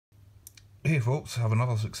Hey folks, have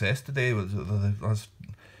another success today. That's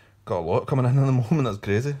got a lot coming in the moment, that's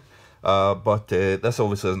crazy. But this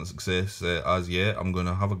obviously isn't a success as yet. I'm going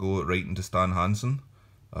to have a go at writing to Stan Hansen.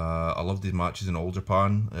 I love these matches in All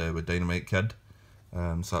Japan with Dynamite Kid.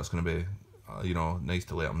 So that's going to be, nice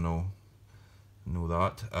to let him know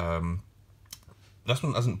that. This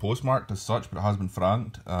one isn't postmarked as such, but it has been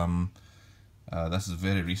franked. This is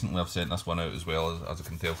very recently I've sent this one out as well, as I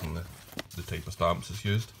can tell from the type of stamps it's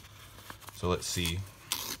used. So let's see.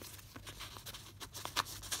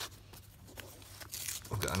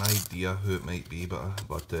 I've got an idea who it might be, but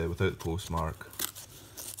without the postmark,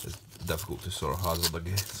 it's difficult to sort of hazard a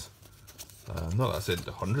guess. Not that I sent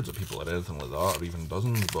to hundreds of people or anything like that, or even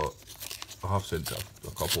dozens, but I have sent to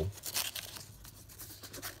a couple.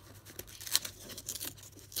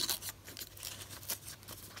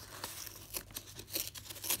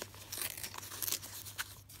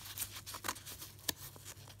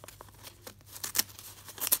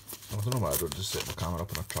 I don't know why I don't just set my camera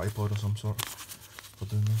up on a tripod or some sort for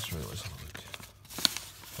doing this. Right, let's have a look.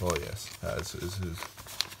 Oh yes, it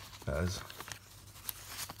is.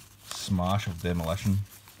 Smash of Demolition.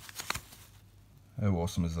 How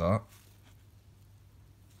awesome is that?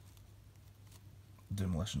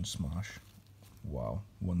 Demolition Smash. Wow,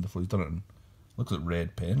 wonderful. He's done it in, looks like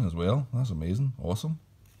red pen as well. That's amazing. Awesome.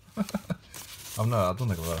 I don't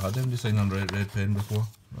think I've ever had anybody sign on red pen before.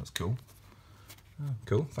 That's cool.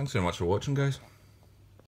 Cool. Thanks very much for watching, guys.